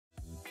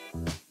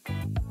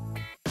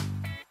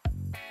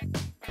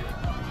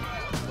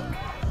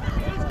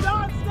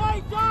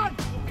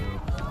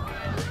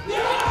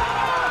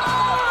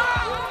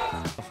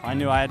I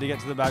knew I had to get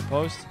to the back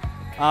post.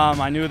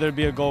 I knew there'd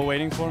be a goal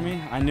waiting for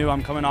me. I knew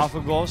I'm coming off a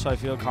goal, so I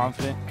feel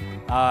confident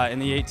in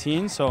the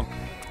 18. So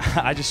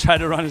I just tried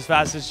to run as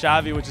fast as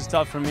Xavi, which is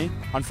tough for me.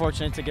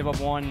 Unfortunate to give up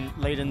one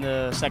late in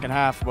the second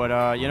half,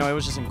 but you know, it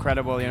was just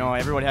incredible. You know,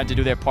 everybody had to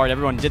do their part.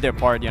 Everyone did their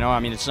part. You know, I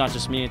mean, it's not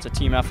just me; it's a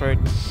team effort.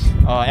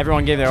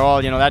 Everyone gave their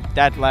all. You know,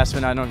 that last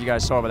minute, I don't know if you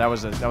guys saw, but that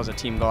was a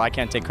team goal. I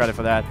can't take credit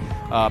for that.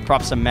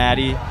 Props to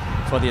Maddie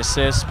for the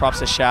assist. Props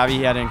to Xavi.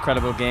 He had an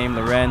incredible game.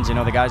 The Wrens, you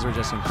know, the guys were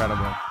just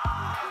incredible.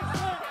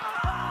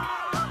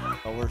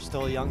 We're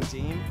still a young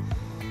team,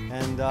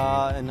 and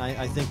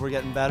I think we're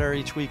getting better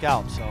each week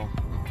out, so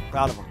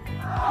proud of them.